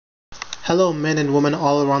Hello, men and women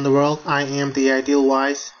all around the world. I am the Ideal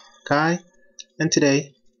Wise Guy, and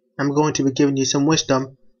today I'm going to be giving you some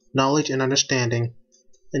wisdom, knowledge, and understanding.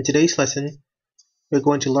 In today's lesson, we're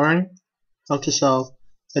going to learn how to solve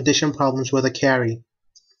addition problems with a carry.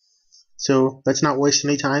 So let's not waste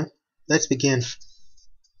any time. Let's begin.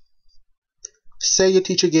 Say your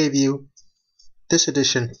teacher gave you this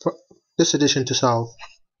addition to solve: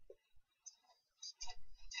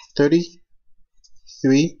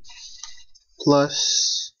 33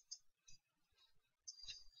 plus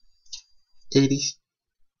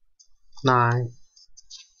 89.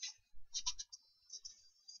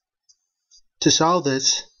 To solve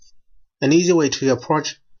this, an easy way to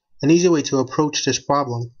approach this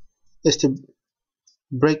problem is to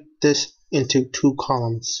break this into two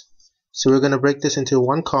columns. So we're going to break this into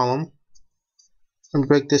one column and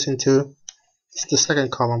break this into the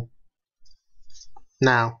second column.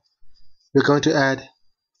 Now we're going to add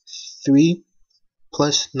 3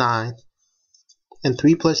 plus 9, and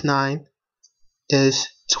 3 plus 9 is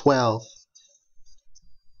 12.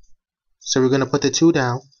 So we're going to put the 2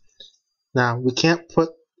 down. Now we can't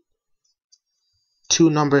put two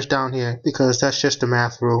numbers down here because that's just the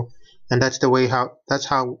math rule, and that's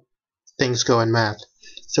how things go in math.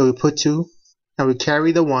 So we put 2 and we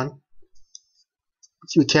carry the 1.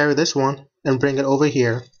 So we carry this one and bring it over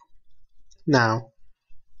here. Now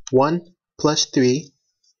 1 plus 3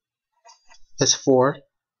 is 4,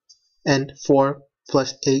 and 4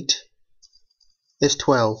 plus 8 is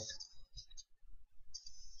 12.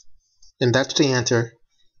 And that's the answer.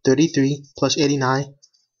 33 plus 89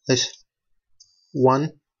 is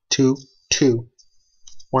 122.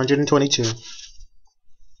 122.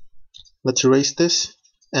 Let's erase this,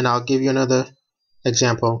 and I'll give you another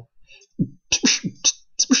example.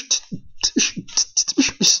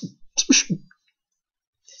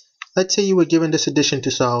 Let's say you were given this addition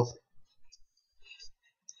to solve: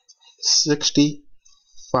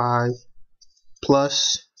 65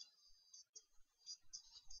 plus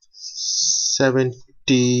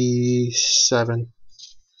 77.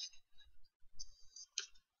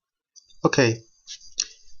 Okay,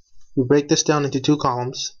 we break this down into two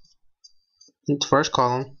columns, into the first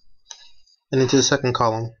column and into the second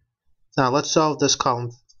column. Now let's solve this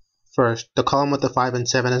column first. The column with the 5 and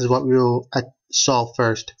 7 is what we will solve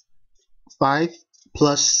first. 5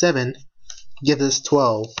 plus 7 gives us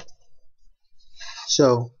 12.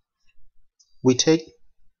 So we take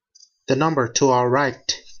the number to our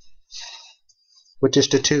right, which is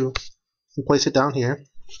the 2, and place it down here,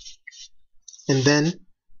 and then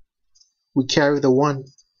we carry the 1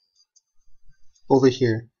 over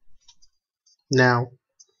here. Now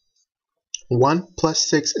 1 plus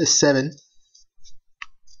 6 is 7,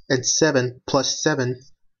 and 7 plus 7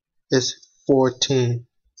 is 14,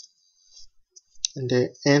 and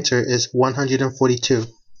the answer is 142.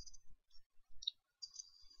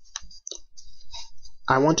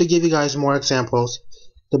 I want to give you guys more examples.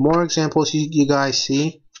 The more examples you guys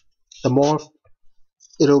see, the more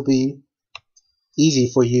it'll be easy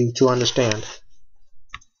for you to understand.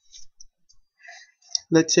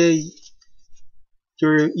 Let's say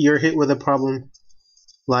you're hit with a problem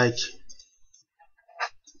like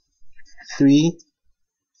 3,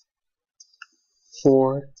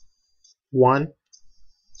 4, 1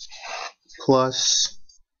 plus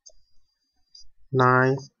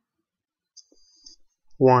 9,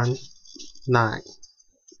 1, 9.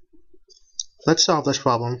 Let's solve this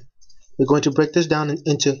problem. We're going to break this down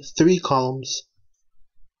into 3 columns: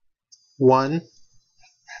 1,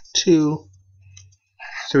 2,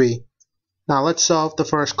 3. Now let's solve the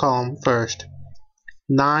first column first.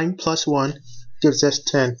 9 plus 1 gives us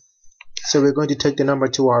 10. So we're going to take the number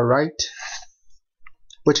to our right,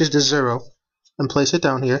 which is the 0, and place it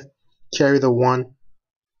down here. Carry the 1.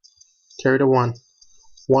 Carry the 1.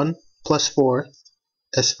 1 plus 4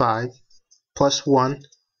 is 5. Plus 1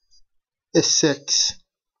 is 6.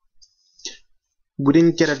 We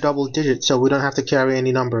didn't get a double digit, so we don't have to carry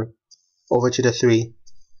any number over to the 3.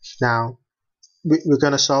 Now we're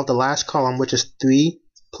going to solve the last column, which is 3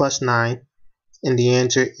 plus 9, and the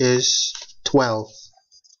answer is 12.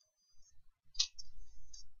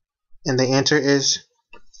 And the answer is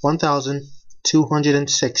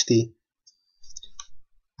 1260.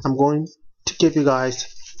 I'm going to give you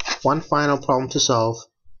guys one final problem to solve.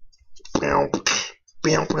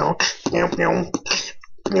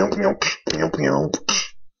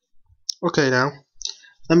 Okay, now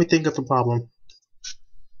let me think of a problem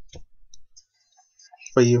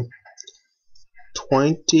for you.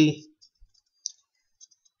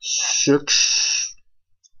 26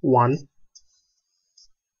 1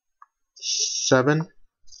 7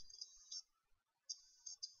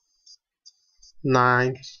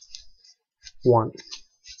 9, 1.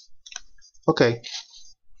 Okay.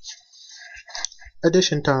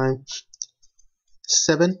 Addition time.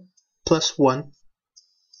 7 plus 1,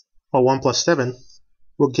 or 1 plus 7,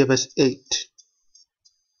 will give us 8.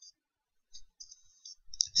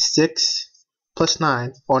 6 plus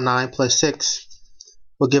 9, or 9 plus 6,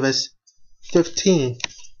 will give us 15.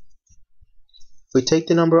 We take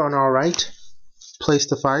the number on our right, place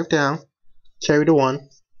the 5 down, carry the 1.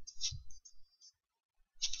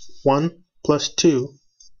 1 plus 2,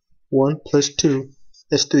 1 plus 2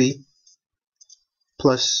 is 3,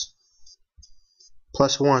 plus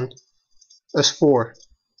 1 is 4.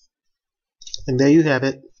 And there you have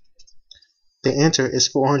it. The answer is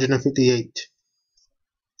 458.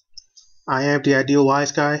 I am the Ideal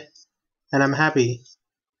Wise Guy, and I'm happy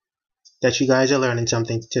that you guys are learning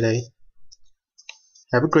something today.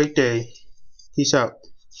 Have a great day. Peace out.